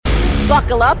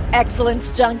Buckle up,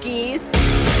 excellence junkies,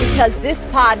 because this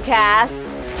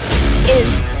podcast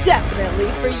is definitely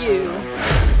for you.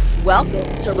 Welcome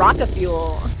to Rocket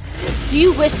Fuel. Do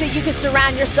you wish that you could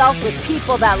surround yourself with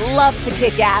people that love to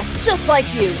kick ass just like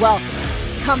you? Well,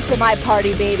 come to my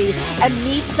party, baby, and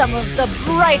meet some of the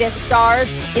brightest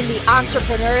stars in the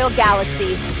entrepreneurial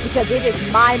galaxy, because it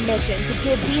is my mission to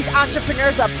give these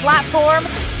entrepreneurs a platform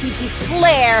to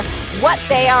declare what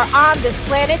they are on this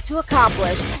planet to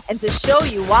accomplish and to show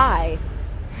you why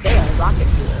they are rocket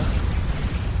fuel.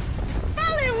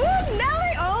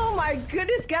 Nelly! Oh my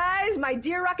goodness, guys, my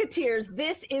dear Rocketeers,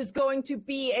 this is going to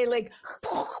be a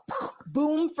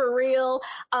boom for real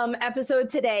episode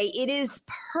today. It is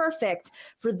perfect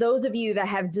for those of you that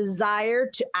have desire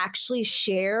to actually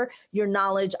share your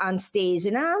knowledge on stage.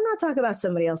 And I'm not talking about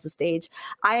somebody else's stage.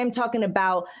 I am talking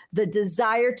about the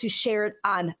desire to share it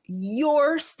on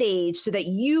your stage so that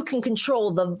you can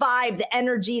control the vibe, the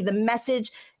energy, the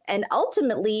message, and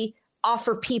ultimately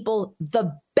offer people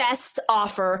the best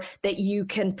offer that you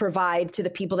can provide to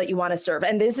the people that you want to serve.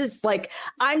 And this is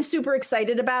I'm super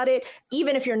excited about it.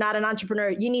 Even if you're not an entrepreneur,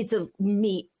 you need to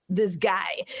meet this guy,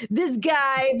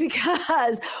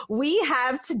 because we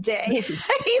have today.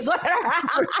 He's like,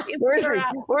 where is he?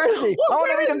 I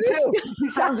want to meet him too. He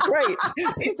sounds great.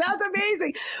 He sounds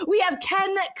amazing. We have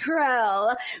Ken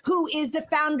Krell, who is the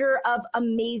founder of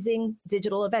Amazing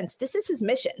Digital Events. This is his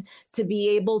mission, to be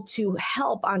able to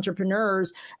help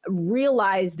entrepreneurs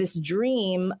realize this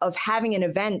dream of having an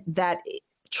event that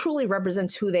truly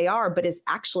represents who they are, but is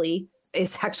actually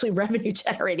revenue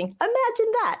generating.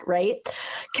 Imagine that, right?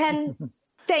 Ken,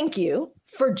 thank you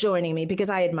for joining me, because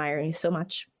I admire you so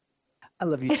much. I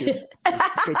love you too.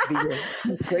 It's great to be here.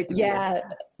 It's great to be here.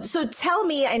 So tell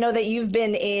me, I know that you've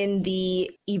been in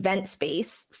the event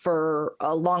space for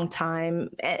a long time,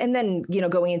 and then,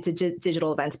 going into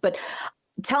digital events, but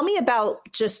tell me about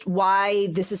just why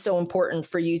this is so important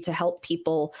for you to help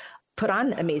people put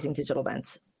on amazing digital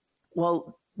events.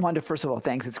 Well, Wanda, first of all,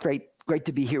 thanks. It's great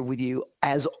to be here with you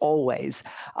as always.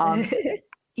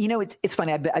 It's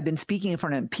funny. I've been speaking in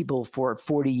front of people for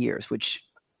 40 years, which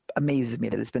amazes me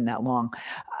that it's been that long.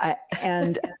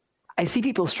 And I see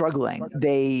people struggling.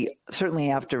 They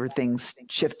certainly, after things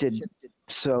shifted,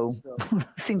 so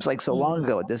seems like so long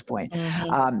ago at this point,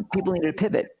 people needed to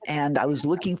pivot. And I was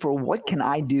looking for, what can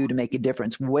I do to make a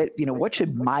difference? What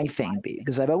should my thing be?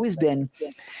 Because I've always been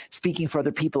speaking for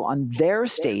other people on their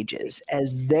stages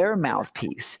as their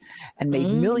mouthpiece and made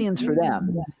millions for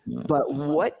them. But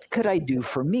what could I do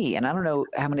for me? And I don't know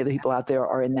how many other people out there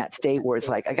are in that state where it's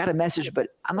like, I got a message, but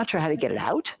I'm not sure how to get it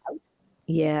out.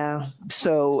 Yeah.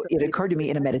 So it occurred to me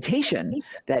in a meditation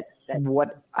that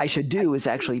what I should do is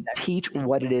actually teach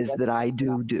what it is that I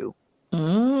do.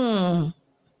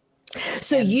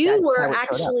 So you were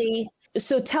actually,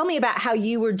 so tell me about how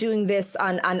you were doing this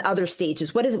on other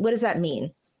stages. What does that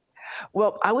mean?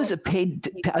 Well, I was kind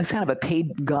of a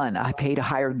paid gun. I paid a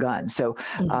hired gun. So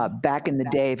back in the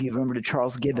day, if you remember to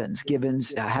Charles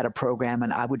Gibbons had a program,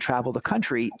 and I would travel the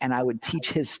country and I would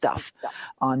teach his stuff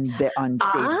on stage.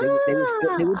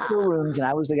 They would fill rooms, and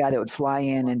I was the guy that would fly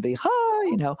in and be,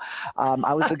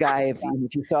 I was the guy, if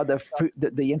you saw the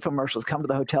infomercials, come to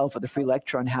the hotel for the free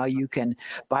lecture on how you can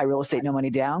buy real estate, no money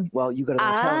down. Well, you go to the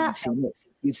hotel and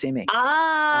you'd see me.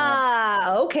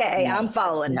 Okay. I'm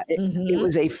following. It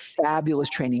was a fabulous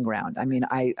training ground. I mean,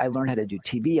 I learned how to do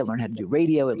TV. I learned how to do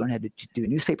radio. I learned how to do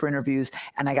newspaper interviews,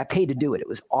 and I got paid to do it. It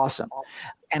was awesome.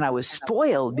 And I was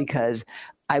spoiled because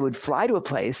I would fly to a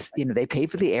place, they paid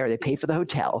for the air, they paid for the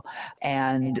hotel,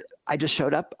 and I just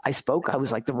showed up. I spoke. I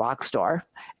was like the rock star,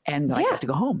 and then I got to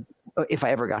go home, if I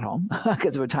ever got home,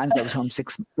 because there were times I was home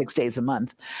six days a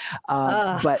month.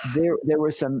 But there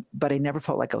were some, but I never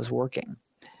felt like I was working.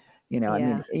 I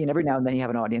mean, every now and then you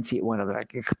have an audience, you want to,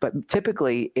 but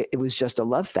typically it was just a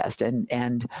love fest.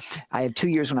 And I had 2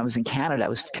 years when I was in Canada. I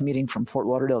was commuting from Fort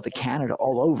Lauderdale to Canada,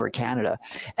 all over Canada.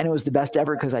 And it was the best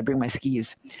ever because I'd bring my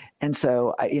skis. And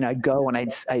so, I'd go and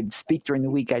I'd speak during the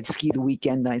week. I'd ski the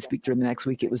weekend, then I'd speak during the next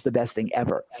week. It was the best thing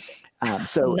ever.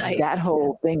 So nice. That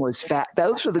whole thing was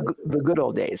those were the good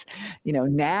old days.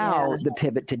 Now the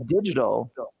pivot to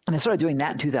digital, and I started doing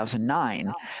that in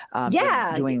 2009.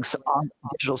 Doing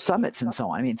digital summits and so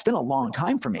on. I mean, it's been a long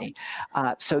time for me.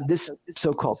 So this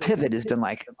so-called pivot has been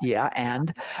like,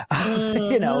 and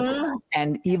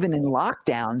even in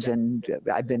lockdowns, and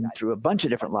I've been through a bunch of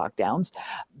different lockdowns.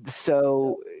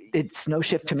 So it's no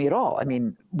shift to me at all. I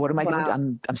mean, what am I going to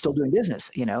do? I'm still doing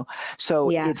business, So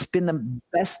it's been the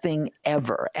best thing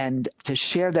ever. And to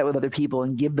share that with other people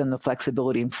and give them the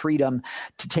flexibility and freedom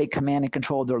to take command and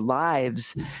control of their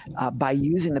lives by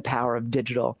using the power of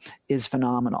digital is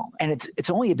phenomenal. And it's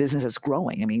only a business that's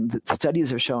growing. I mean, the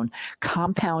studies have shown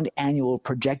compound annual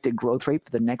projected growth rate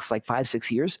for the next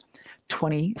 5-6 years,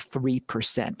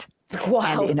 23%.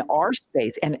 Wow. And in our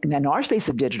space, and in our space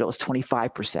of digital, it's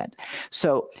 25%.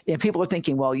 So people are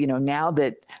thinking, well, now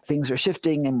that things are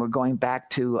shifting and we're going back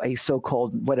to a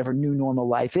so-called whatever new normal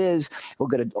life is, we'll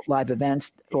go to live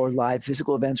events or live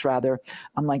physical events rather.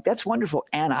 I'm like, that's wonderful.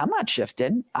 And I'm not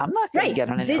shifting. I'm not going to get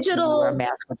on an digital wear a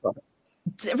mask.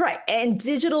 Right. And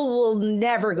digital will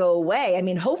never go away. I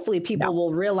mean, hopefully people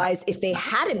will realize if they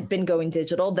hadn't been going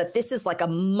digital, that this is like a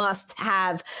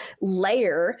must-have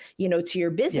layer, to your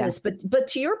business. Yeah. But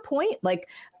to your point,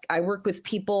 I work with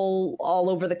people all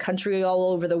over the country,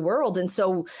 all over the world. And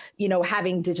so,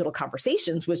 having digital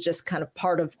conversations was just kind of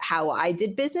part of how I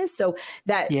did business. So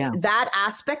that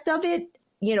aspect of it,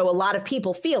 a lot of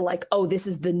people feel like, oh, this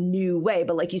is the new way.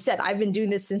 But like you said, I've been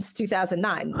doing this since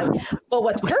 2009. But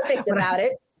what's perfect about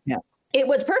it,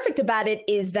 what's perfect about it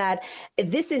is that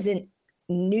this isn't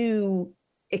new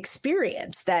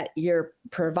experience that you're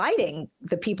providing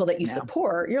the people that you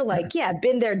support. You're like,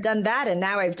 been there, done that. And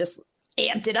now I've just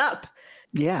amped it up.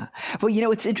 Yeah. Well,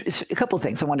 it's a couple of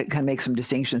things. I want to kind of make some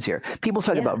distinctions here. People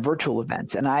talk about virtual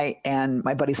events, and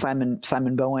my buddy Simon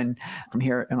Bowen from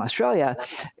here in Australia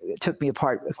took me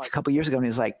apart a couple of years ago, and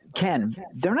he's like, Ken,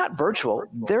 they're not virtual.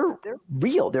 They're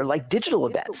real. They're like digital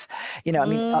events.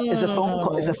 Is a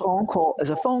phone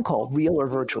call real or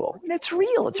virtual? It's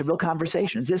real. It's a real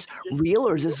conversation. Is this real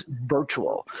or is this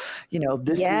virtual?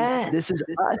 This is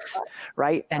us,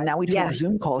 right? And now we take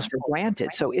Zoom calls for granted.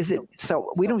 So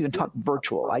we don't even talk virtual.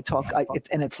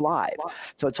 It's live.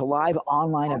 So it's a live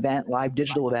online event, live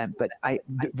digital event, but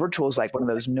virtual is like one of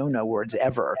those no words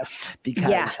ever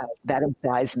because that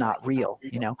implies not real,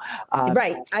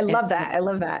 Right. I love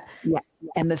that. Yeah.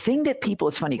 And the thing that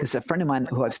it's funny because a friend of mine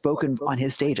who I've spoken on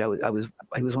his stage, he was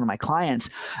one of my clients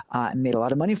and made a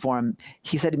lot of money for him.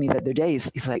 He said to me the other day,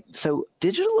 he's like, so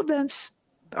digital events,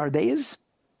 are they as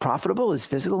profitable as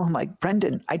physical? I'm like,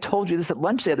 Brendan, I told you this at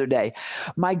lunch the other day.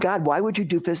 My God, why would you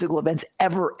do physical events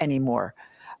ever anymore?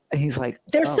 And he's like,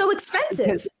 they're so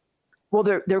expensive. Well,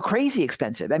 they're crazy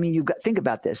expensive. I mean, think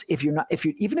about this. Even if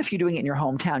you're doing it in your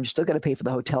hometown, you still got to pay for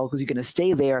the hotel because you're going to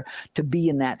stay there to be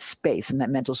in that space, in that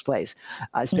mental space.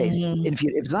 Mm-hmm. If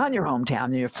it's not in your hometown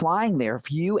and you're flying there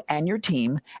for you and your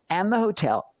team and the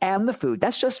hotel and the food,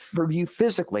 that's just for you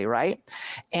physically, right?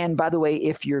 And by the way,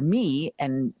 if you're me,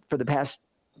 and for the past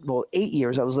 8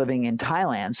 years, I was living in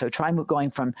Thailand. So try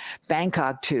going from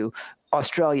Bangkok to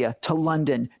Australia to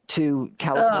London to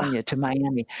California to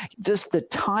Miami. Just the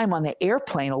time on the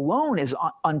airplane alone is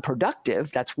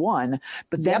unproductive. That's one.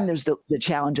 But then there's the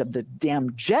challenge of the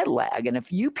damn jet lag. And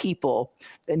if you people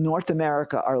in North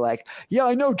America are like, yeah,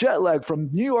 I know jet lag from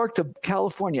New York to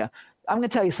California, I'm going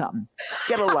to tell you something.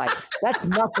 Get a life. That's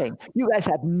nothing. You guys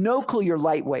have no clue you're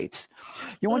lightweights.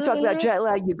 You want to talk about jet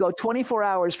lag? You go 24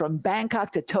 hours from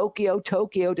Bangkok to Tokyo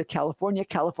to California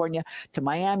to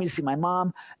Miami to see my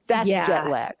mom. That's jet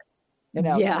lag.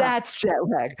 That's jet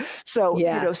lag. So,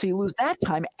 so you lose that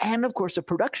time. And of course, the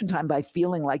production time by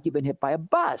feeling like you've been hit by a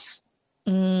bus.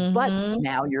 Mm-hmm.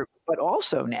 But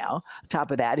also now, on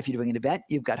top of that, if you're doing an event,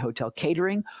 you've got hotel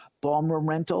catering, ballroom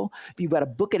rental. You've got to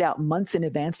book it out months in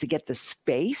advance to get the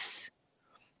space.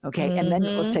 Okay. Mm-hmm. And then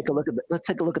let's take a look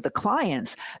at the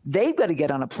clients. They've got to get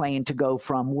on a plane to go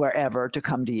from wherever to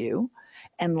come to you.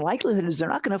 And the likelihood is they're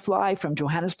not going to fly from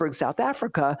Johannesburg, South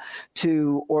Africa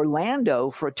to Orlando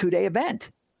for a 2-day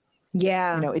event.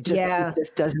 Yeah. It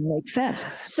just doesn't make sense.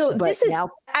 So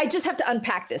I just have to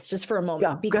unpack this just for a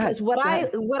moment because what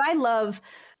I love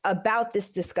about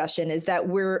this discussion is that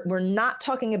we're not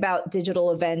talking about digital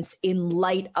events in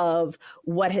light of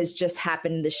what has just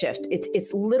happened in the shift.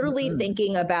 It's literally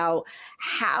thinking about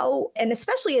how, and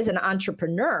especially as an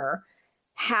entrepreneur,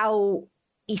 how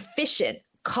efficient,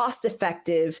 cost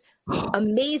effective,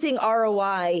 amazing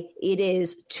ROI it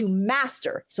is to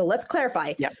master. So let's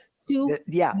clarify. Yeah. To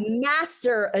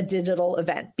master a digital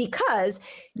event because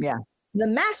the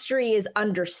mastery is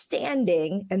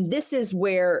understanding, and this is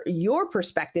where your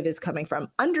perspective is coming from,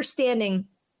 understanding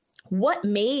what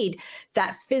made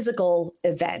that physical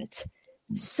event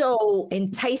so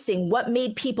enticing, what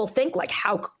made people think like,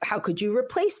 how could you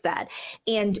replace that?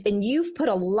 And you've put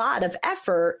a lot of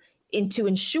effort into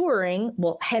ensuring,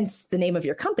 well, hence the name of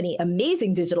your company,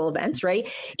 Amazing Digital Events, right?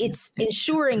 It's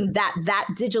ensuring that that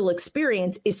digital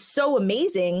experience is so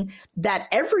amazing that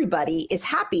everybody is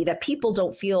happy, that people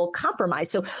don't feel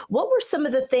compromised. So what were some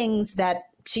of the things that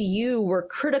to you were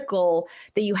critical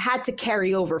that you had to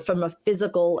carry over from a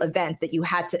physical event that you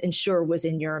had to ensure was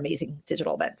in your Amazing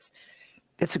Digital Events?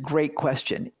 It's a great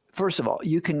question. First of all,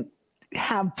 you can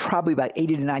have probably about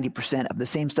 80 to 90% of the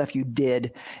same stuff you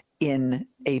did in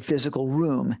a physical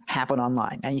room happen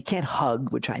online. Now you can't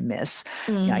hug, which I miss.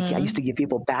 You know, I used to give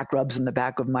people back rubs in the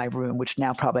back of my room, which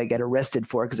now probably I get arrested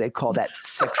for because they call that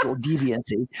sexual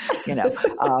deviancy, you know.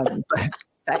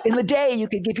 But in the day, you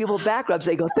could give people back rubs.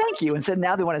 They go, thank you. And so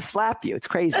now they want to slap you. It's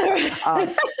crazy.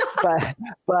 But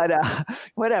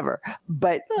whatever.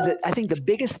 But I think the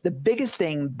biggest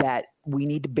thing that we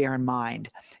need to bear in mind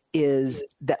is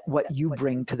that what you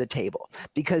bring to the table,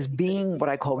 because being what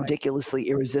I call ridiculously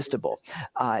irresistible,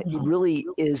 it really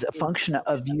is a function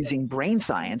of using brain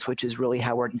science, which is really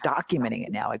how we're documenting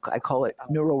it now. I call it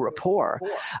neural rapport.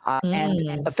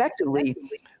 And effectively,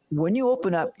 when you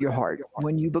open up your heart,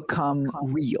 when you become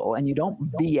real and you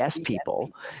don't BS people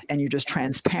and you're just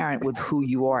transparent with who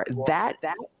you are, that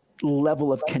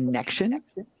level of connection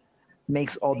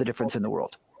makes all the difference in the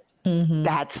world.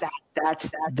 That's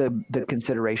the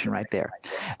consideration right there.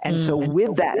 And so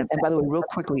with that, and by the way, real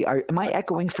quickly, am I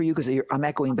echoing for you? Because I'm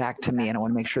echoing back to me and I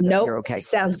want to make sure that you're okay.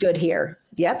 Sounds good here.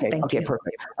 Yep. Okay, thank you.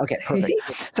 Perfect. Okay, perfect.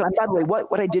 So, and by the way,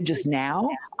 what I did just now,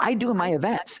 I do in my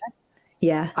events.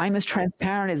 Yeah. I'm as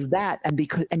transparent as that.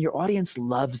 And your audience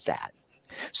loves that.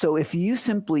 So if you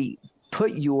simply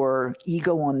put your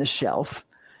ego on the shelf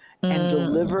and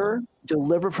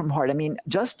deliver from heart. I mean,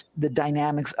 just the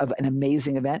dynamics of an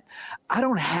amazing event. I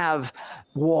don't have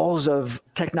walls of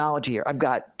technology here. I've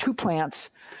got 2 plants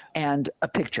and a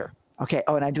picture. Okay.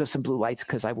 Oh, and I do have some blue lights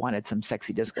because I wanted some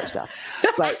sexy disco stuff.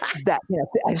 But that, you know,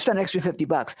 I spent an extra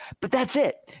 $50, but that's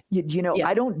it. You know,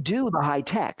 I don't do the high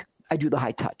tech. I do the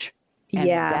high touch. And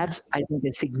that's, I think,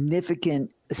 a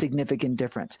significant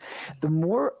difference. The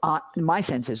more, my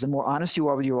sense is, the more honest you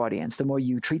are with your audience, the more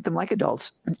you treat them like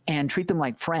adults and treat them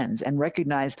like friends and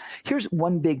recognize, here's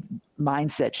one big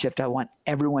mindset shift I want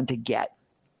everyone to get.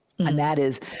 And that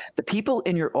is the people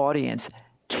in your audience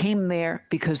came there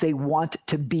because they want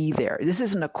to be there. This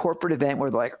isn't a corporate event where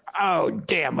they're like, oh,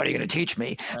 damn, what are you going to teach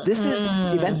me? This is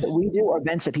the events that we do are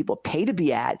events that people pay to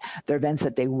be at. They're events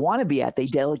that they want to be at. They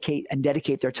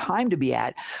dedicate their time to be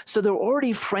at. So they're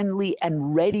already friendly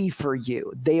and ready for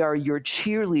you. They are your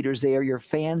cheerleaders. They are your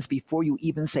fans before you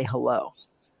even say hello.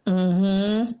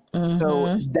 So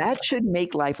that should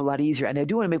make life a lot easier. And I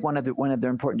do want to make one other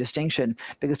important distinction,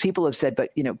 because people have said,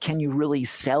 but, you know, can you really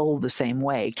sell the same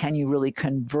way? Can you really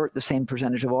convert the same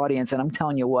percentage of audience? And I'm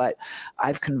telling you what,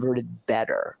 I've converted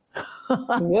better.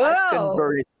 Whoa. I've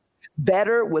converted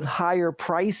better with higher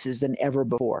prices than ever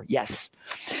before. Yes.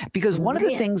 Because one of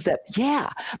the things that,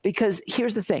 because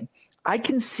here's the thing. I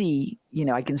can see you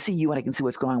and I can see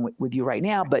what's going on with you right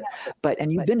now, but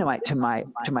and you've been to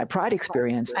my Pride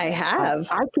experience. I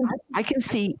have. I can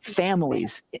see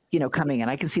families, you know, coming in.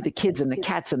 I can see the kids and the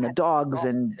cats and the dogs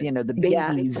and, you know, the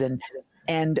babies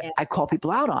and I call people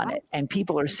out on it, and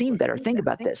people are seeing better. Think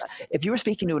about this. If you were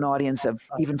speaking to an audience of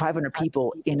even 500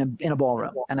 people in a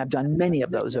ballroom, and I've done many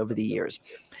of those over the years,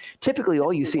 typically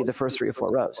all you see are the first 3 or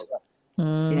 4 rows. You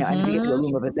know, and if you get to a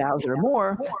room of 1,000 or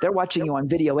more, they're watching you on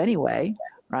video anyway,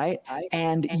 right?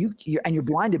 And you're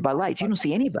blinded by lights. You don't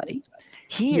see anybody.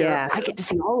 Here, I get to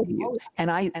see all of you.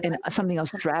 And something else,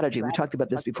 strategy. We talked about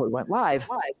this before we went live.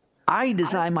 I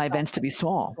design my events to be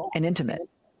small and intimate,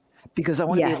 because I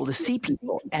want to be able to see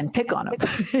people and pick on them,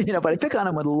 you know, but I pick on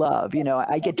them with love. You know,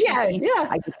 I get I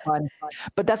get fun,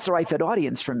 but that's the right fit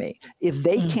audience for me. If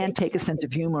they can't take a sense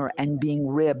of humor and being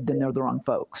ribbed, then they're the wrong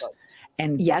folks.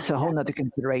 And that's a whole nother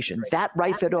consideration. That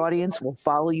right fit audience will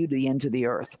follow you to the ends of the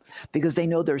earth because they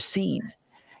know they're seen,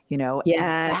 you know.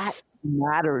 Yes. And that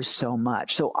matters so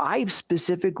much. So I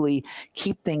specifically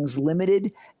keep things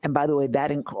limited. And by the way,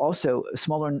 that also a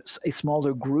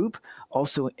smaller group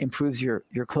also improves your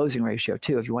closing ratio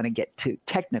too, if you want to get too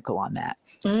technical on that.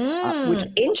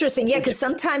 Interesting. Yeah, because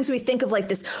sometimes we think of like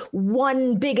this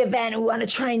one big event, we want to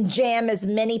try and jam as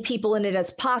many people in it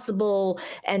as possible,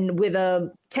 and with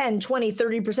a 10, 20,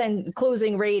 30%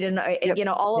 closing rate and, you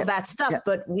know, all of that stuff.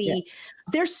 But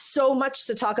there's so much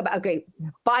to talk about. Okay,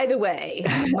 by the way,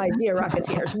 my dear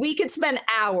Rocketeers, we could spend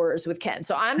hours with Ken.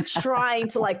 So I'm trying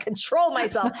to like control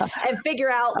myself and figure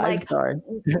out like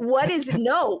what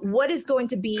is going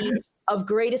to be of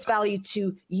greatest value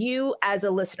to you as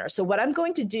a listener. So what I'm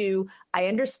going to do, I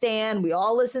understand we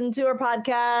all listen to our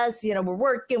podcasts, you know, we're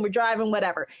working, we're driving,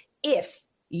 whatever. If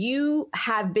you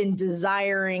have been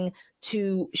desiring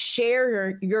to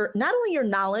share your not only your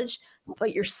knowledge,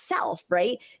 but yourself,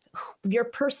 right? Your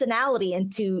personality,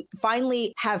 and to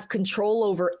finally have control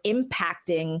over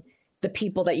impacting the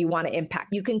people that you want to impact.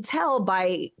 You can tell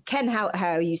by Ken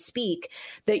how you speak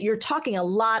that you're talking a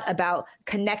lot about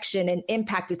connection and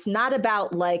impact. It's not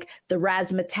about like the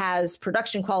razzmatazz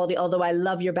production quality, although I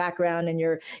love your background and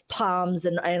your palms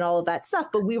and all of that stuff.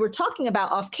 But we were talking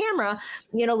about off camera,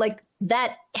 like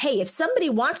that, hey, if somebody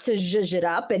wants to zhuzh it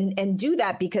up and do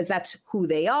that because that's who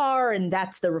they are and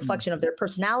that's the reflection of their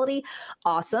personality,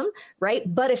 awesome, right?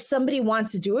 But if somebody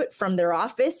wants to do it from their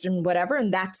office and whatever,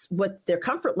 and that's what their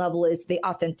comfort level is, the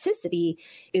authenticity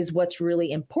is what's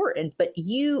really important. But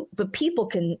people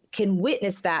can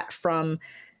witness that from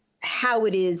how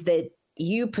it is that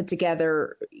you put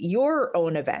together your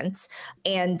own events.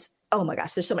 And oh my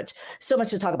gosh, there's so much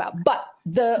to talk about. But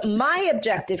my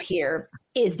objective here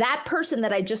is that person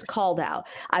that I just called out.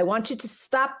 I want you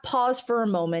to pause for a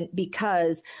moment,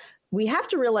 because we have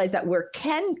to realize that where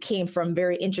Ken came from,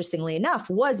 very interestingly enough,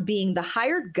 was being the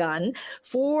hired gun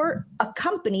for a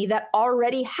company that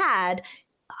already had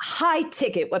high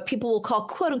ticket, what people will call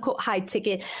quote unquote high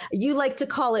ticket. You like to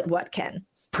call it what, Ken?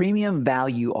 Premium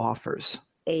value offers.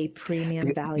 A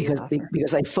premium value offer.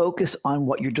 Because I focus on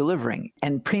what you're delivering,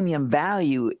 and premium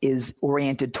value is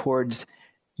oriented towards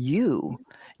you,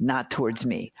 not towards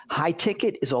me. High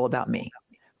ticket is all about me.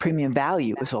 Premium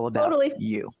value is all about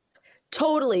you.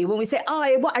 Totally. When we say,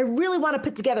 I really want to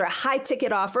put together a high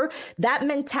ticket offer, that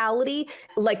mentality,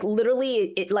 like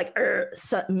literally it like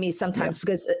me sometimes,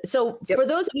 because for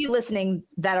those of you listening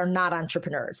that are not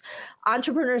entrepreneurs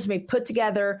may put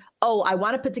together, I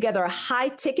want to put together a high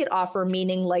ticket offer,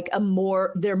 meaning like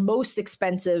their most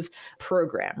expensive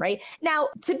program, right? Now,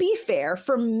 to be fair,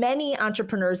 for many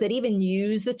entrepreneurs that even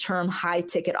use the term high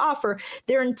ticket offer,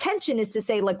 their intention is to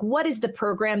say like, what is the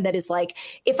program that is like,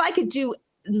 if I could do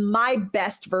my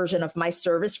best version of my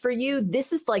service for you,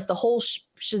 this is like the whole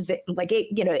like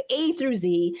A through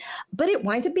Z, but it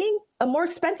winds up being a more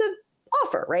expensive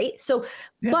offer, right? So,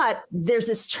 but there's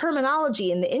this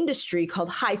terminology in the industry called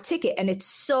high ticket, and it's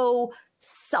so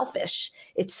selfish.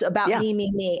 It's about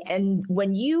me. And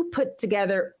when you put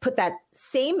that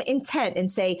same intent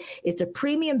and say it's a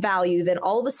premium value, then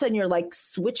all of a sudden you're like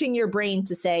switching your brain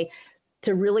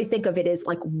to really think of it as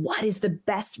like, what is the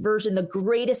best version, the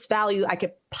greatest value I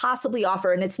could possibly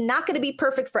offer? And it's not going to be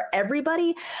perfect for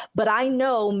everybody, but I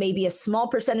know maybe a small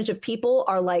percentage of people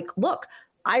are like, look,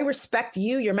 I respect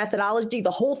you, your methodology,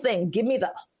 the whole thing. Give me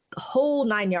the whole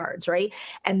 9 yards, right?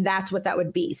 And that's what that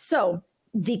would be. So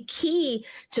the key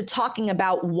to talking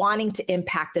about wanting to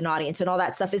impact an audience and all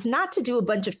that stuff is not to do a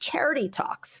bunch of charity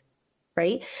talks,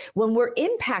 right? When we're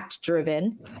impact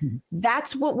driven,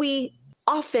 that's what we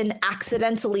often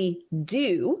accidentally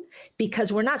do,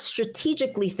 because we're not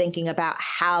strategically thinking about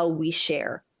how we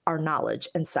share our knowledge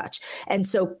and such. And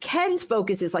so Ken's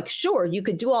focus is like, sure, you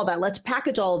could do all that. Let's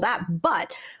package all of that.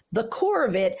 But the core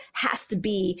of it has to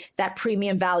be that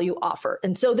premium value offer.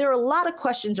 And so there are a lot of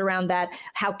questions around that.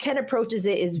 How Ken approaches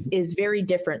it is very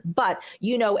different. But,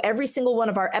 every single one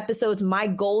of our episodes, my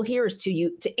goal here is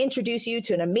to introduce you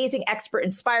to an amazing expert,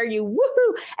 inspire you,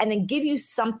 woohoo, and then give you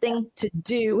something to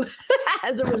do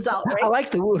as a result, right? I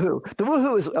like the woohoo. The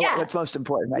woohoo is what's most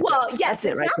important. Right? Well, yes,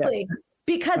 exactly. Right,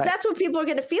 because that's what people are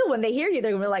going to feel when they hear you.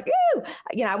 They're going to be like, ooh,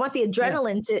 I want the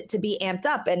adrenaline to be amped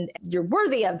up, and you're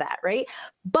worthy of that, right?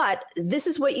 But this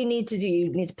is what you need to do.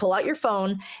 You need to pull out your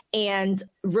phone and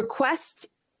request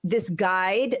this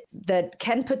guide that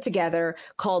Ken put together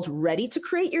called Ready to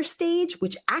Create Your Stage,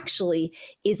 which actually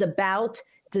is about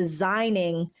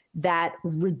designing that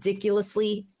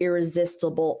ridiculously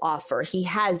irresistible offer. He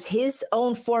has his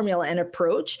own formula and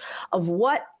approach of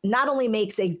what not only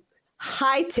makes a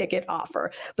high ticket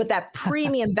offer, but that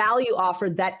premium value offer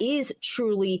that is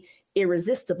truly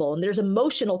irresistible. And there's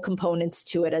emotional components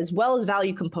to it as well as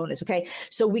value components. Okay.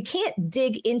 So we can't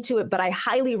dig into it, but I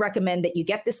highly recommend that you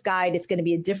get this guide. It's going to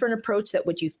be a different approach than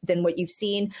what you've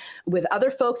seen with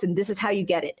other folks. And this is how you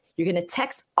get it. You're going to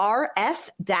text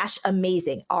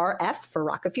RF-amazing, RF for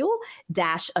Rocket Fuel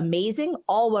 -amazing,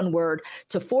 all one word,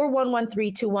 to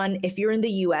 411321. If you're in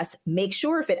the US, make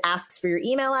sure if it asks for your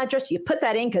email address, you put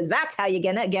that in, because that's how you're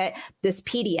going to get this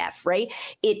PDF, right?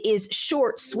 It is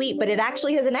short, sweet, but it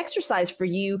actually has an exercise for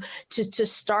you to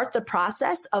start the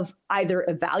process of either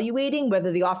evaluating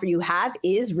whether the offer you have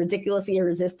is ridiculously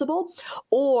irresistible,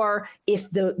 or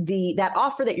if that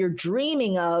offer that you're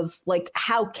dreaming of, like,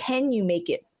 how can you make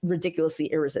it ridiculously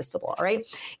irresistible? All right.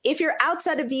 If you're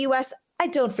outside of the US, I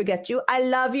don't forget you. I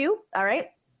love you. All right.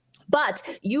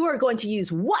 But you are going to use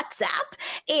WhatsApp,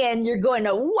 And you're going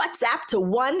to WhatsApp to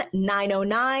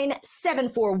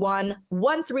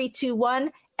 1-909-741-1321.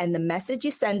 And the message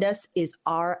you send us is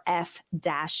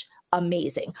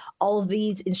RF-amazing. All of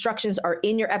these instructions are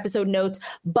in your episode notes,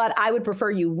 but I would prefer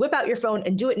you whip out your phone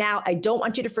and do it now. I don't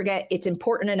want you to forget. It's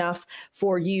important enough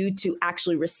for you to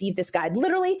actually receive this guide.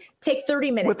 Literally take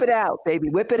 30 minutes. Whip it out, baby.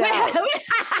 Whip it out.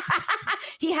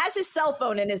 He has his cell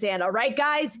phone in his hand. All right,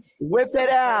 guys. Whip it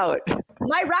out.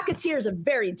 My Rocketeers are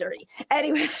very dirty.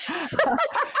 Anyway.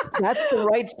 That's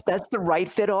the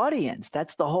right fit audience.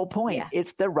 That's the whole point. Yeah.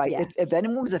 It's the right. Yeah. If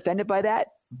anyone was offended by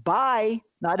that, bye.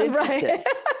 Not interested. Right.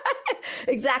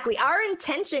 Exactly. Our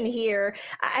intention here,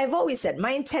 I've always said,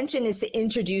 my intention is to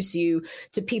introduce you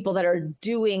to people that are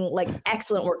doing like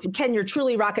excellent work. Ken, you're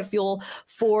truly rocket fuel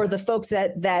for the folks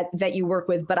that you work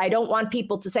with, but I don't want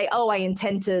people to say, oh, I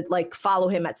intend to like follow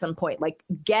him at some point. Like,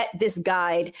 get this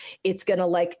guide. It's going to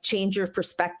like change your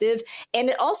perspective. And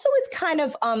it also is kind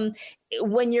of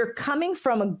when you're coming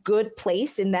from a good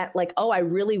place in that like, oh, I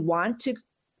really want to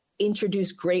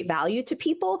introduce great value to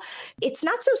people. It's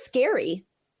not so scary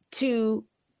to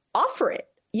offer it.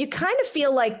 You kind of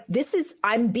feel like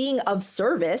I'm being of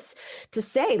service to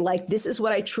say like, this is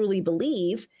what I truly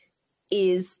believe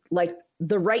is like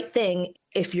the right thing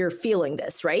if you're feeling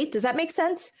this, right? Does that make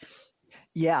sense?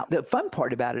 Yeah. The fun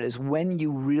part about it is when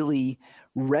you really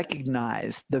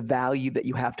recognize the value that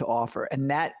you have to offer.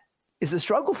 And that is a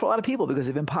struggle for a lot of people because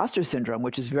of imposter syndrome,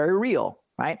 which is very real.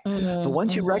 Right. Mm-hmm. But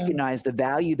once you recognize the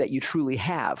value that you truly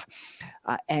have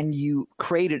and you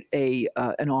created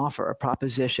an offer, a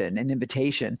proposition, an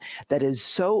invitation that is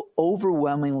so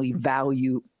overwhelmingly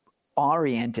value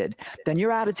oriented, then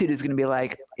your attitude is going to be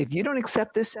like, if you don't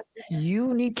accept this,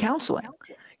 you need counseling.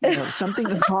 You know, something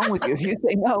is wrong with you. If you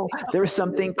say no, there's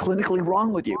something clinically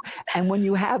wrong with you. And when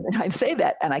you have, and I say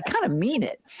that, and I kind of mean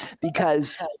it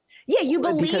because. Yeah, you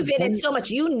believe in it so much,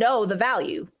 you know the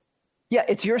value. Yeah,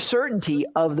 it's your certainty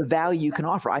of the value you can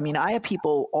offer. I mean, I have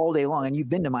people all day long, and you've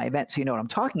been to my event, so you know what I'm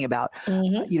talking about,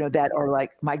 you know, that are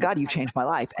like, my God, you changed my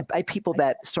life. And I have people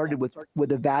that started with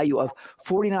a value of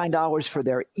 $49 for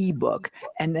their ebook,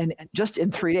 and then just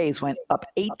in 3 days went up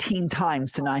 18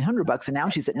 times to $900, and now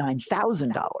she's at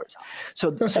 $9,000.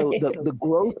 So the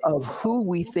growth of who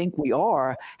we think we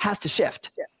are has to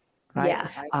shift. Right? Yeah.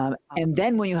 And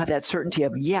then when you have that certainty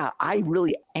of, yeah, I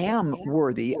really am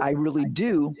worthy, I really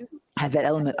do have that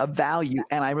element of value,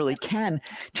 and I really can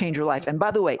change your life. And by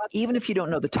the way, even if you don't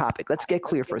know the topic, let's get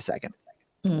clear for a second.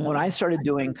 When I started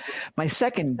doing my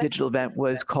second digital event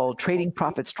was called Trading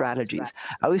Profit Strategies.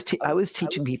 I was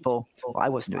teaching people, well, I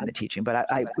wasn't doing the teaching,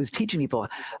 but I was teaching people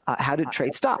how to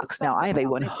trade stocks. Now, I have a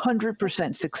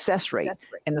 100% success rate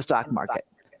in the stock market.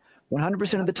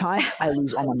 100% of the time, I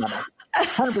lose all my money.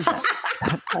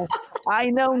 100%. I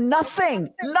know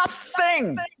nothing.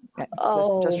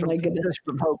 Oh, my goodness. Just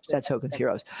from Hope, that's Hogan's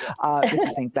Heroes.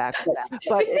 To think back.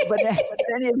 But in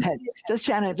any event, just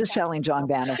channeling John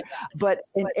Banner. But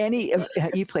in any,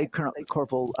 you played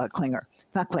Corporal Klinger.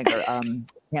 Not Klinger,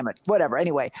 Hammett, whatever.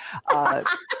 Anyway.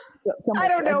 I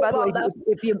don't know. By the way,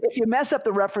 if you mess up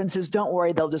the references, don't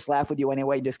worry. They'll just laugh with you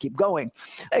anyway. Just keep going.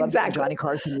 Exactly. Johnny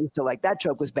Carson used to like that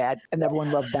joke was bad, and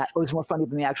everyone loved that. It was more funny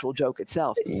than the actual joke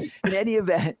itself. In any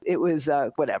event, it was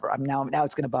whatever. Now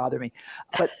it's going to bother me.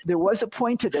 But there was a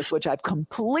point to this which I've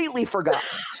completely forgotten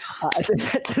at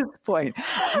this point.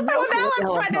 Now I'm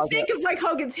trying to think of like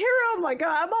Hogan's Hero. I'm like,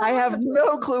 I have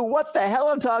no clue what the hell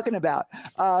I'm talking about.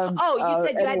 You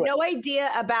said you had no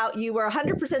idea about you were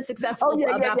 100% successful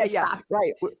about the stock.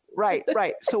 Right.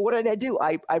 So what did I do?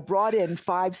 I brought in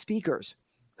 5 speakers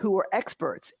who were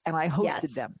experts, and I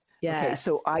hosted them. Yes. Okay,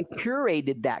 so I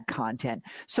curated that content.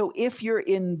 So if you're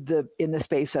in the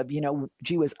space of,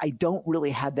 gee whiz, I don't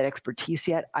really have that expertise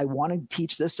yet, I want to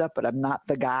teach this stuff, but I'm not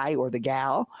the guy or the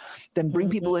gal, then bring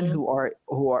people in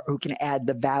who can add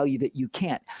the value that you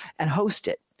can't, and host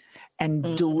it and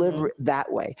deliver it that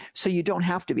way. So you don't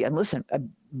have to be. And listen,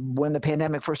 when the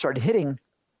pandemic first started hitting,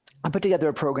 I put together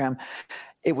a program.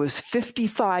 It was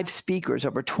 55 speakers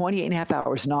over 28 and a half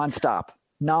hours nonstop.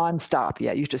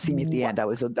 Yeah, you should see me at the end. I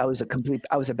was a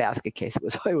basket case. It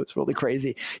was really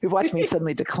crazy. You watched me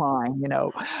suddenly decline,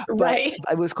 But right.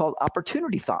 It was called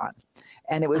Opportunity-thon.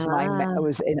 And it was it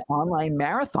was an online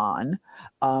marathon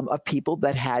of people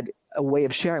that had a way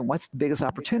of sharing what's the biggest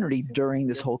opportunity during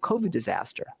this whole COVID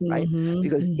disaster, right?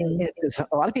 Because a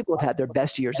lot of people have had their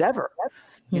best years ever.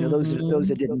 Those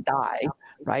that didn't die,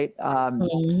 right?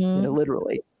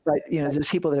 Literally. But, there's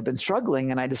people that have been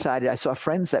struggling, and I saw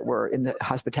friends that were in the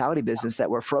hospitality business that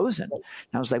were frozen. And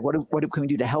I was like, what can we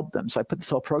do to help them? So I put this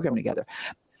whole program together.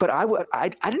 But I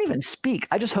didn't even speak.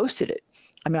 I just hosted it.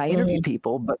 I mean, I interviewed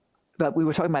people, but but we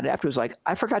were talking about it afterwards. Like,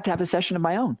 I forgot to have a session of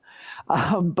my own.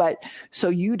 But so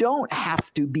you don't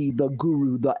have to be the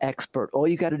guru, the expert. All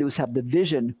you got to do is have the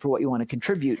vision for what you want to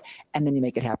contribute, and then you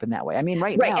make it happen that way. I mean,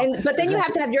 right now. But then you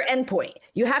have to have your endpoint.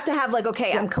 You have to have like,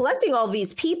 okay, I'm collecting all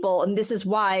these people, and this is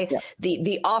why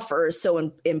the offer is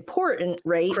so important,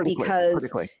 right?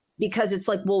 Because it's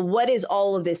like, well, what is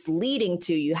all of this leading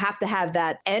to? You have to have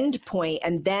that end point,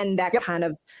 and then that kind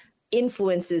of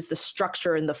influences the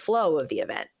structure and the flow of the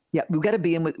event. Yeah, we've got to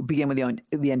begin with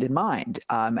the end in mind.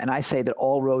 And I say that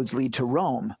all roads lead to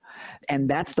Rome. And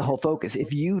that's the whole focus.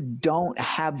 If you don't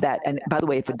have that, and by the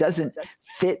way, if it doesn't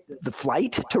fit the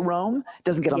flight to Rome, it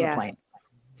doesn't get on the plane.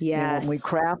 Yes. When we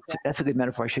craft, that's a good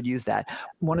metaphor. I should use that.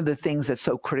 One of the things that's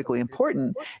so critically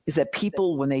important is that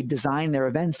people, when they design their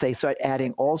events, they start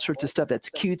adding all sorts of stuff that's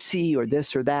cutesy or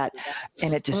this or that.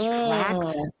 And it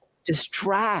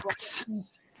distracts.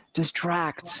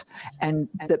 And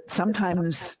that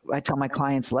sometimes I tell my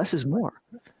clients, less is more.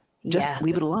 Just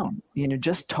leave it alone.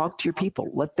 Just talk to your people.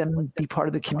 Let them be part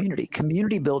of the community.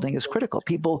 Community building is critical.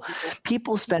 People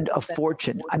spend a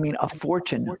fortune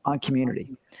on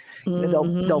community.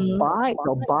 They'll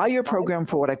buy your program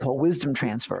for what I call wisdom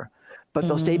transfer, but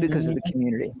they'll stay because of the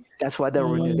community. That's why they'll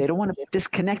renew. They don't want to be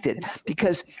disconnected,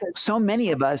 because so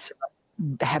many of us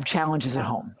have challenges at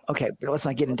home. Okay, let's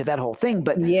not get into that whole thing,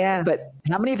 but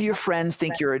how many of your friends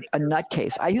think you're a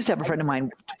nutcase? I used to have a friend of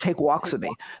mine take walks with me.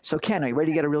 So, Ken, are you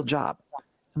ready to get a real job?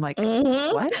 I'm like,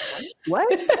 what?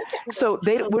 So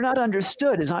we're not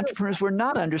understood. As entrepreneurs, we're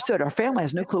not understood. Our family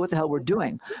has no clue what the hell we're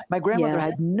doing. My grandmother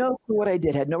had no clue what I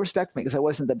did, had no respect for me because I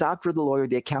wasn't the doctor, the lawyer,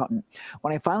 the accountant.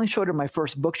 When I finally showed her my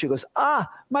first book, she goes,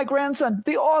 my grandson,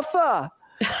 the author.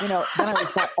 Then I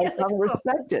finally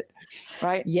respect it,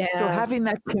 right? Yeah. So having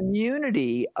that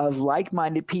community of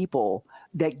like-minded people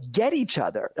that get each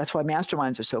other, that's why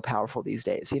masterminds are so powerful these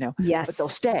days, Yes. But they'll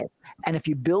stay. And if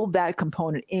you build that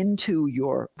component into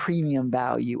your premium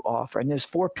value offer, and there's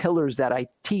 4 pillars that I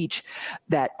teach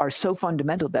that are so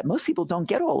fundamental that most people don't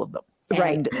get all of them.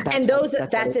 Right. And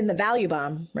that's in the value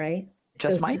bomb, right?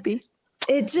 Just might be.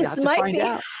 It just might be.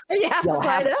 You have to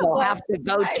find out. You'll have to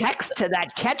go text to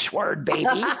that catchword, baby,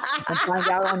 and find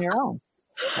out on your own.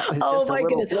 Oh my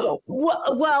goodness.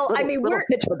 We're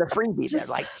pitch for the freebie. They're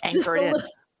like, anchor it in.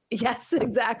 Yes,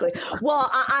 exactly.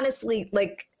 Well, honestly,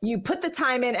 like, you put the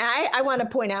time in. I want to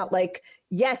point out, like,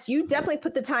 yes, you definitely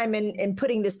put the time in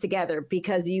putting this together,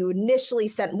 because you initially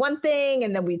sent one thing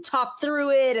and then we talked through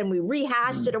it and we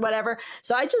rehashed it or whatever.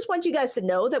 So I just want you guys to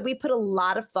know that we put a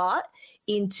lot of thought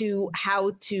into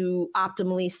how to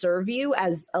optimally serve you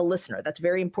as a listener. That's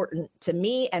very important to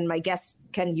me. And my guest,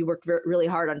 Ken, you worked really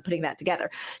hard on putting that together.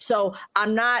 So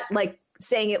I'm not like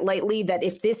saying it lightly, that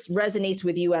if this resonates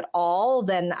with you at all,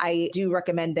 then I do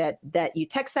recommend that you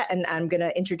text that, and I'm going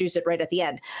to introduce it right at the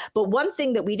end. But one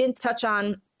thing that we didn't touch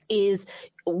on is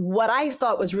what I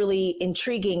thought was really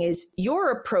intriguing is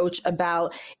your approach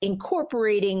about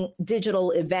incorporating digital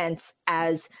events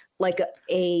as like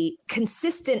a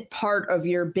consistent part of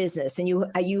your business. And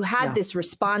you had this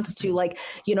response to, like,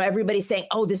 everybody saying,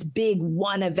 oh, this big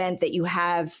one event that you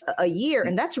have a year,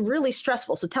 and that's really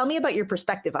stressful. So tell me about your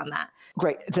perspective on that.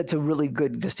 Great. That's a really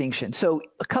good distinction. So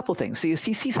a couple things. So you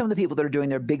see some of the people that are doing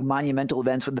their big monumental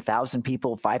events with 1,000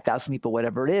 people, 5,000 people,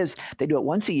 whatever it is. They do it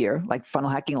once a year, like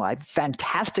Funnel Hacking Live,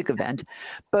 fantastic event.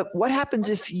 But what happens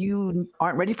if you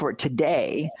aren't ready for it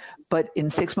today, but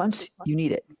in 6 months you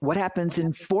need it? What happens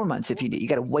in 4 months if you need it? You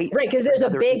got to wait. Right, because there's a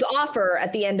big offer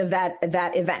at the end of that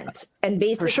event. And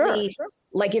basically,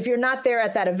 like, if you're not there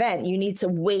at that event, you need to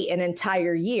wait an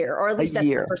entire year, or at least that's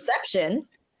the perception.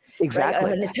 Exactly.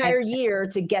 Right? An entire year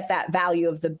to get that value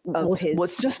of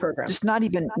his program. Just not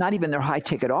even their high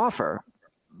ticket offer,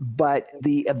 but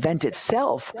the event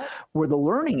itself, where the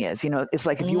learning is. It's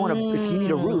like if you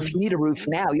need a roof, you need a roof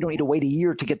now. You don't need to wait a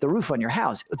year to get the roof on your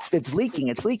house. It's leaking.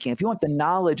 If you want the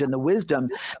knowledge and the wisdom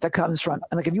that comes from,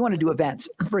 and like, if you want to do events,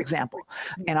 for example,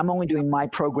 and I'm only doing my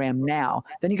program now,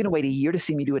 then you're going to wait a year to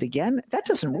see me do it again. That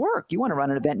doesn't work. You want to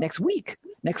run an event next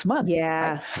month.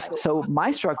 Yeah. Right? So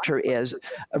my structure is,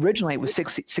 originally it was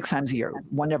six times a year,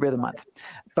 one every other month.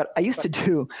 But I used to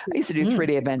do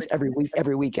 3-day events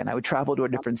every weekend. I would travel to a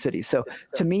different city. So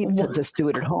to me, to just do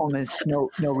it at home is no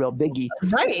real biggie.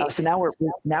 Right. So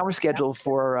now we're scheduled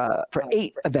for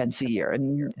 8 events a year,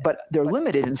 but they're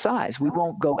limited in size. We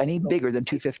won't go any bigger than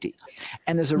 250,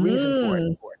 and there's a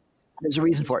reason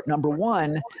for it. Number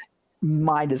one,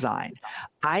 my design.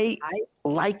 I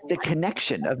like the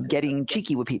connection of getting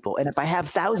cheeky with people, and if I have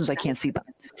thousands, I can't see them.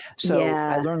 So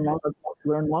I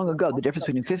learned long ago the difference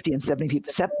between 50 and 70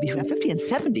 people. Between 50 and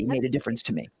 70 made a difference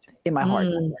to me in my heart.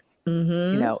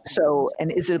 So,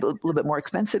 and is it a little bit more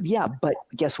expensive? Yeah. But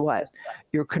guess what?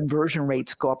 Your conversion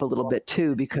rates go up a little bit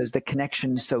too, because the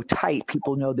connection is so tight.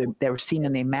 People know they're seen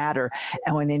and they matter.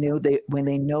 And when they know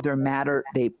they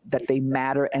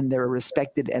matter and they're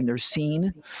respected and they're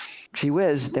seen, gee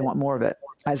whiz, they want more of it,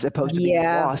 as opposed to being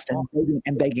lost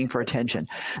and begging for attention.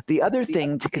 The other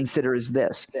thing to consider is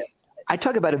this. I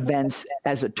talk about events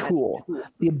as a tool.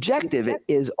 The objective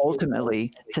is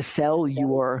ultimately to sell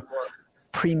your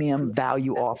premium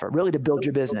value offer, really to build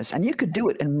your business. And you could do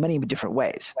it in many different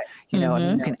ways. I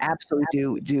mean, you can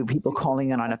absolutely do people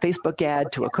calling in on a Facebook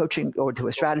ad to a coaching or to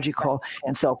a strategy call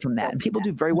and sell from that. And people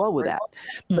do very well with that,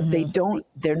 but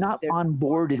they're not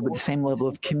onboarded with the same level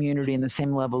of community and the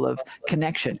same level of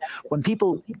connection. When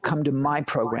people come to my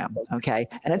program, okay,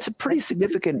 and it's a pretty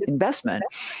significant investment,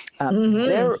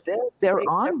 they're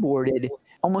onboarded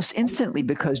almost instantly,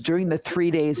 because during the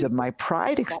 3 days of my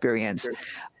Pride experience,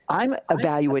 I'm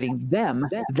evaluating them,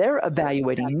 they're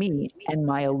evaluating me, and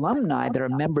my alumni that are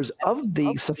members of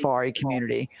the Safari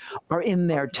community are in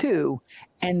there too.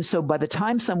 And so by the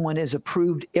time someone is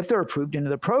approved, if they're approved into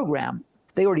the program,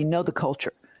 they already know the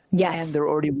culture. Yes. And they're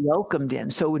already welcomed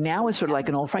in. So now it's sort of like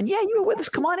an old friend. Yeah, you were with us.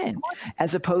 Come on in.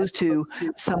 As opposed to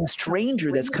some stranger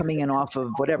that's coming in off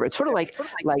of whatever. It's sort of like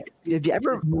have you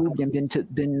ever moved and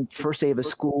been first day of a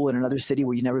school in another city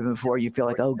where you've never been before? You feel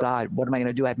like, oh God, what am I going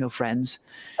to do? I have no friends.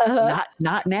 Not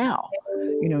now.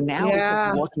 Now it's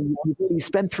like walking, you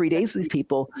spend 3 days with these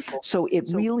people. So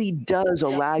it really does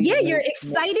allow you. Yeah, you're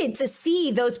excited to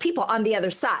see those people on the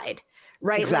other side.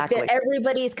 Right. Exactly. Like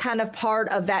everybody's kind of part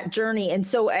of that journey. And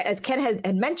so as Ken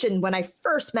had mentioned, when I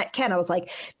first met Ken, I was like,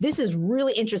 this is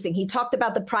really interesting. He talked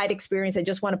about the Pride experience. I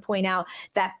just want to point out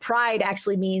that Pride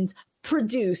actually means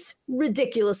produce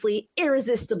ridiculously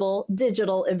irresistible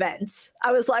digital events.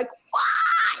 I was like,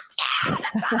 what? Yeah,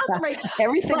 that's awesome. Right?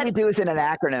 Everything we do is in an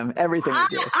acronym. Everything we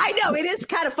do. I know. It is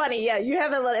kind of funny. Yeah, you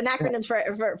have an acronym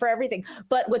for everything.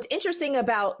 But what's interesting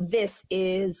about this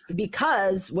is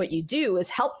because what you do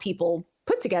is help people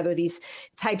put together these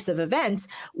types of events.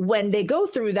 When they go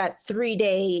through that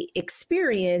 3-day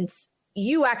experience,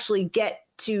 you actually get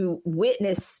to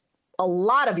witness a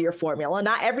lot of your formula,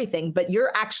 not everything, but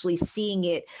you're actually seeing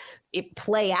it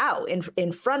play out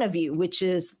in front of you, which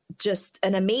is just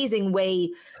an amazing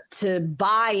way to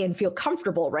buy and feel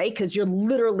comfortable, right? Because you're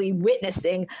literally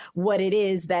witnessing what it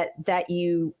is that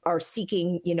you are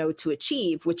seeking, to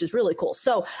achieve, which is really cool.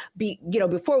 So,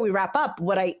 before we wrap up,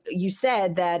 you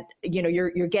said that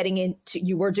you're getting into,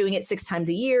 you were doing it 6 times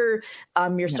a year.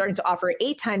 You're starting to offer it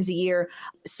 8 times a year.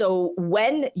 So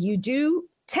when you do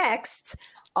text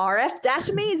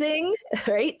RF-amazing,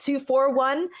 right?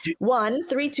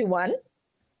 241-1321.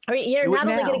 I mean, you're not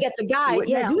only going to get the guide.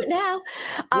 Do it now.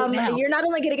 You're not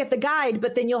only going to get the guide,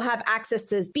 but then you'll have access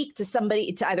to speak to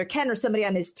somebody, to either Ken or somebody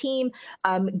on his team.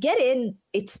 Get in.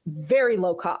 It's very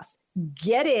low cost.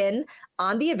 Get in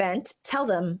on the event. Tell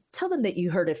them that you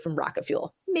heard it from Rocket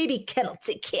Fuel. Maybe Ken will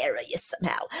take care of you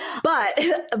somehow. But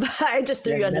I just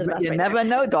threw you under the bus. You never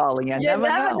know, darling. You never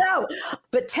know.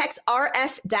 But text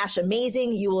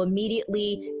RF-amazing. You will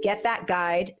immediately get that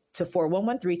guide to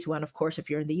 411-321, of course, if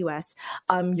you're in the US.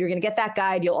 You're going to get that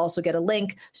guide. You'll also get a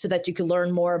link so that you can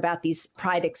learn more about these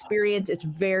Pride experience. It's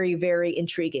very, very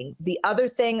intriguing. The other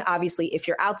thing, obviously, if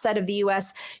you're outside of the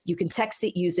US, you can text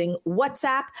it using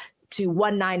WhatsApp to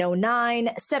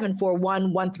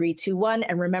 1909-741-1321.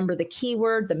 And remember the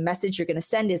keyword, the message you're going to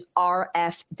send is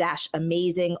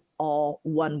RF-amazing, all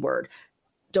one word.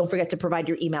 Don't forget to provide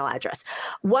your email address.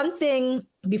 One thing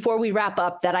before we wrap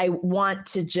up that I want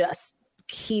to just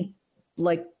keep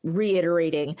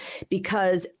reiterating,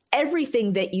 because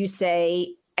everything that you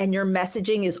say and your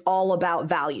messaging is all about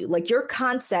value. Like your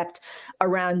concept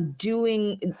around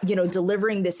delivering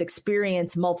this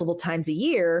experience multiple times a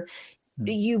year,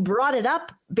 you brought it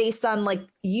up based on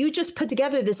you just put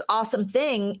together this awesome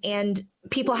thing and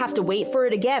people have to wait for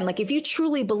it again. If you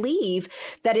truly believe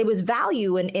that it was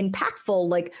value and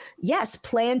impactful, yes,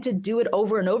 plan to do it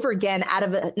over and over again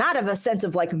not of a sense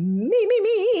of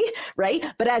me, right?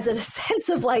 But as a sense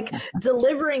of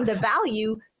delivering the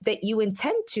value that you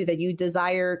intend to, that you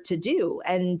desire to do.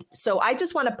 And so I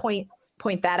just want to point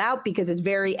that out because it's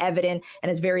very evident, and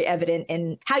it's very evident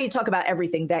in how you talk about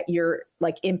everything, that you're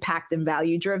impact and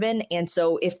value driven. And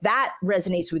so if that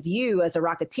resonates with you as a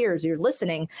Rocketeer, as you're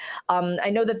listening,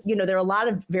 I know that, there are a lot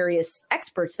of various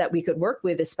experts that we could work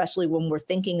with, especially when we're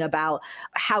thinking about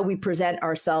how we present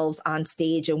ourselves on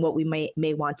stage and what we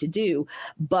may want to do.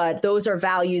 But those are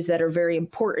values that are very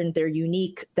important. They're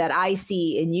unique, that I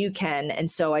see in you, Ken.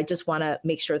 And so I just want to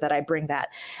make sure that I bring that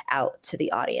out to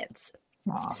the audience.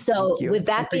 So with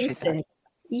that being said,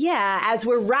 Yeah, as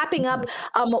we're wrapping up,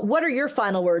 what are your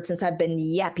final words since I've been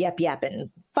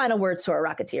yapping? Final words to our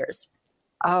Rocketeers.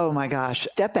 Oh my gosh.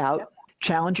 Step out,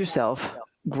 challenge yourself,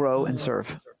 grow and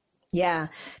serve. Yeah,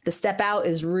 the step out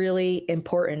is really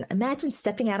important. Imagine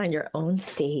stepping out on your own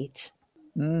stage.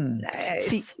 Nice.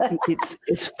 See,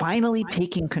 it's finally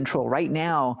taking control right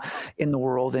now in the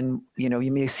world. And, you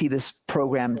may see this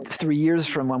program 3 years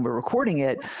from when we're recording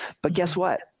it, but guess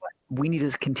what? We need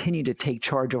to continue to take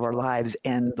charge of our lives,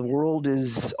 and the world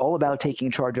is all about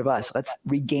taking charge of us. Let's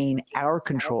regain our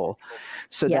control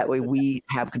so that way we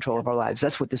have control of our lives.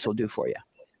 That's what this will do for you.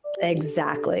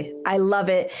 Exactly. I love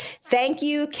it. Thank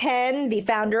you, Ken, the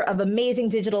founder of Amazing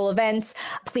Digital Events.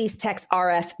 Please text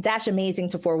RF-amazing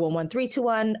to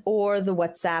 411-321 or the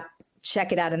WhatsApp.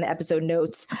 Check it out in the episode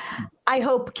notes. I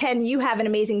hope, Ken, you have an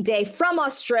amazing day from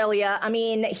Australia. I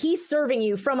mean, he's serving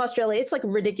you from Australia. It's like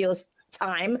ridiculous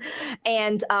time.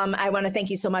 And I want to thank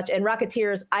you so much. And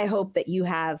Rocketeers, I hope that you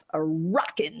have a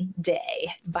rockin'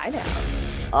 day. Bye now.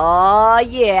 Oh,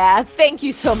 yeah. Thank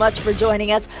you so much for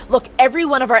joining us. Look, every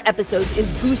one of our episodes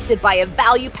is boosted by a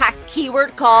value-packed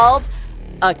keyword called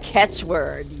a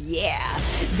catchword. Yeah.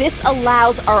 This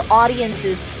allows our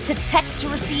audiences to text to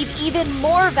receive even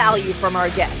more value from our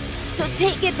guests. So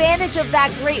take advantage of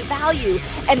that great value.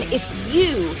 And if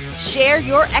you share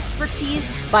your expertise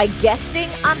by guesting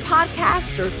on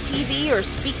podcasts or TV or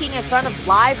speaking in front of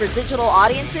live or digital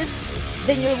audiences,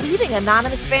 then you're leaving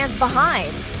anonymous fans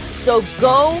behind. So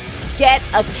go get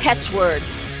a catchword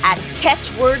at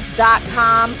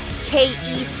catchwords.com,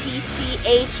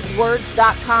 KETCH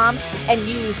words.com, and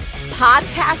use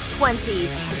podcast20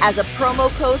 as a promo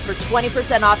code for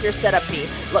 20% off your setup fee.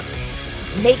 Look,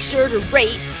 make sure to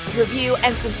rate, review,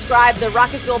 and subscribe to the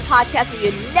Rocket Fuel podcast so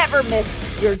you never miss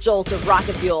your jolt of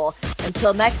rocket fuel.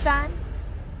 Until next time,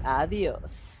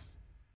 adios.